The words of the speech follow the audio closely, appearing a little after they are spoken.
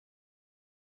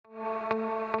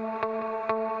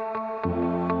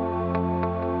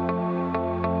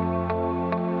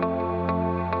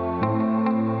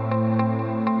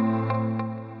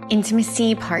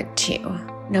Intimacy Part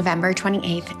 2, November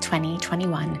 28th,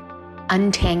 2021.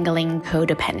 Untangling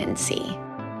Codependency.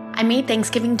 I made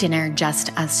Thanksgiving dinner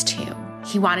just us two.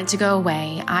 He wanted to go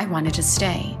away, I wanted to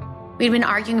stay. We'd been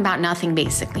arguing about nothing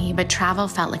basically, but travel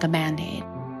felt like a band-aid.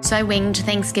 So I winged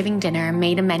Thanksgiving dinner,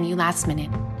 made a menu last minute,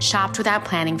 shopped without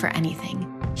planning for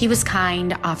anything. He was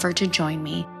kind, offered to join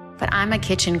me, but I'm a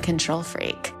kitchen control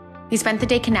freak. We spent the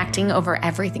day connecting over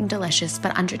everything delicious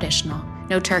but untraditional.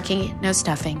 No turkey, no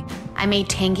stuffing. I made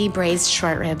tangy braised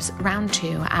short ribs, round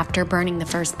 2, after burning the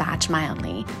first batch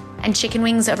mildly. And chicken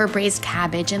wings over braised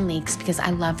cabbage and leeks because I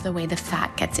love the way the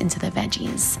fat gets into the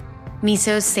veggies.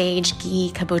 Miso, sage,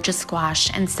 ghee, kabocha squash,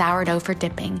 and sourdough for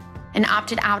dipping. And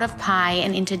opted out of pie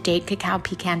and into date cacao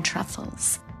pecan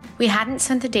truffles. We hadn't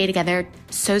spent the day together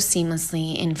so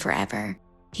seamlessly in forever.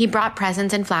 He brought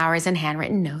presents and flowers and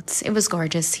handwritten notes. It was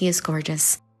gorgeous. He is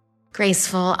gorgeous.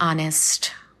 Graceful,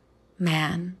 honest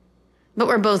man. But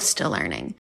we're both still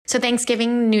learning. So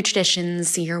Thanksgiving, new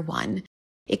traditions, year 1.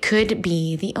 It could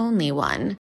be the only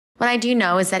one. What I do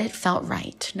know is that it felt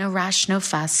right. No rush, no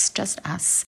fuss, just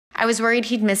us. I was worried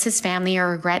he'd miss his family or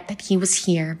regret that he was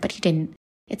here, but he didn't.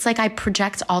 It's like I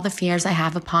project all the fears I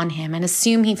have upon him and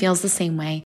assume he feels the same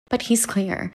way, but he's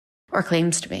clear, or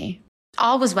claims to be.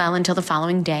 All was well until the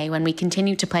following day when we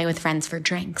continued to play with friends for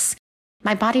drinks.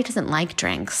 My body doesn't like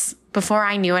drinks. Before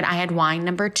I knew it, I had wine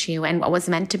number 2, and what was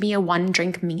meant to be a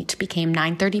 1-drink meet became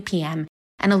 9:30 p.m.,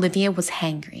 and Olivia was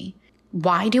hangry.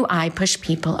 Why do I push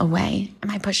people away?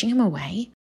 Am I pushing him away?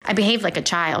 I behaved like a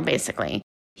child, basically.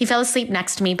 He fell asleep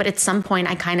next to me, but at some point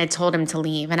I kind of told him to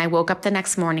leave, and I woke up the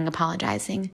next morning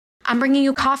apologizing. I'm bringing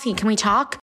you coffee. Can we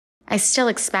talk? I still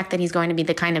expect that he's going to be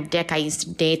the kind of dick I used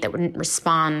to date that wouldn't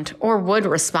respond, or would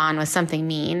respond with something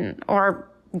mean, or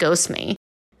ghost me.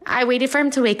 I waited for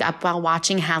him to wake up while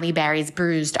watching Halle Berry's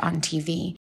Bruised on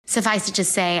TV. Suffice it to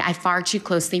say, I far too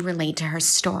closely relate to her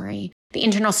story. The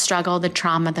internal struggle, the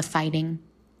trauma, the fighting.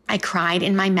 I cried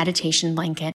in my meditation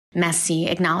blanket, messy,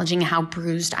 acknowledging how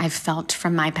bruised I've felt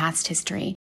from my past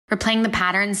history, replaying the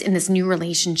patterns in this new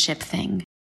relationship thing.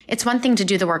 It's one thing to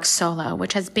do the work solo,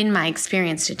 which has been my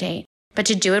experience to date, but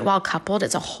to do it while coupled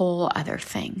is a whole other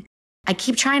thing. I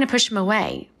keep trying to push him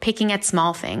away, picking at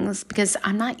small things, because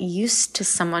I'm not used to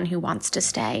someone who wants to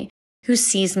stay, who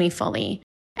sees me fully.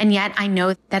 And yet I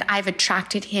know that I've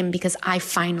attracted him because I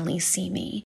finally see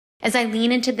me. As I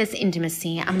lean into this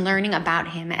intimacy, I'm learning about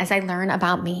him as I learn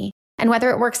about me. And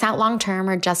whether it works out long term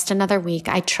or just another week,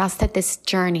 I trust that this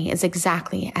journey is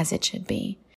exactly as it should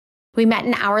be. We met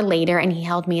an hour later and he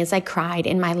held me as I cried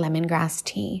in my lemongrass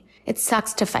tea. It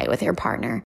sucks to fight with your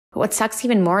partner, but what sucks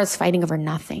even more is fighting over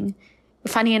nothing.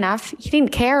 Funny enough, he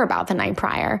didn't care about the night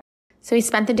prior. So he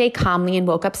spent the day calmly and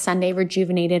woke up Sunday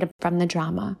rejuvenated from the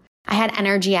drama. I had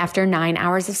energy after 9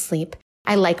 hours of sleep.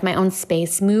 I like my own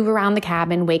space, move around the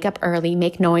cabin, wake up early,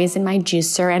 make noise in my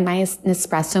juicer and my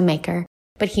Nespresso maker,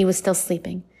 but he was still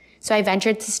sleeping. So I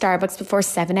ventured to Starbucks before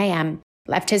 7 a.m.,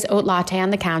 left his oat latte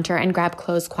on the counter and grabbed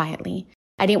clothes quietly.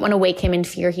 I didn't want to wake him in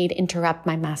fear he'd interrupt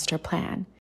my master plan.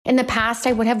 In the past,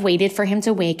 I would have waited for him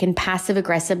to wake and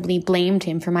passive-aggressively blamed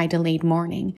him for my delayed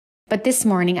morning. But this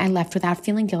morning, I left without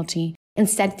feeling guilty,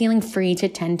 instead feeling free to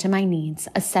tend to my needs,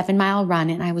 a 7-mile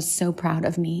run, and I was so proud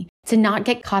of me to not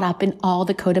get caught up in all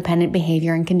the codependent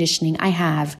behavior and conditioning I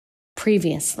have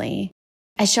previously.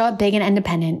 I show up big and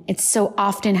independent. It's so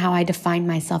often how I define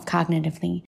myself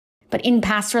cognitively. But in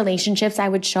past relationships, I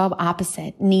would show up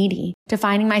opposite, needy,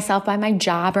 defining myself by my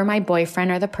job or my boyfriend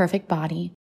or the perfect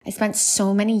body. I spent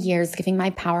so many years giving my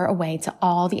power away to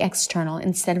all the external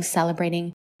instead of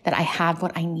celebrating that I have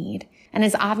what I need. And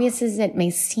as obvious as it may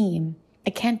seem,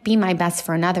 I can't be my best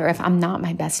for another if I'm not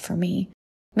my best for me.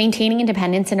 Maintaining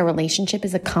independence in a relationship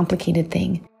is a complicated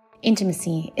thing.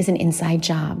 Intimacy is an inside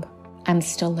job. I'm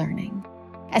still learning.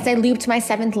 As I looped my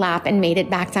 7th lap and made it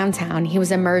back downtown, he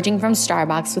was emerging from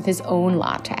Starbucks with his own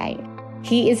latte.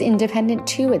 He is independent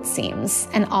too, it seems,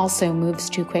 and also moves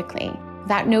too quickly.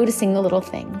 Without noticing the little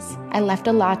things, I left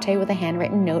a latte with a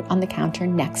handwritten note on the counter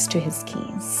next to his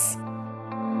keys.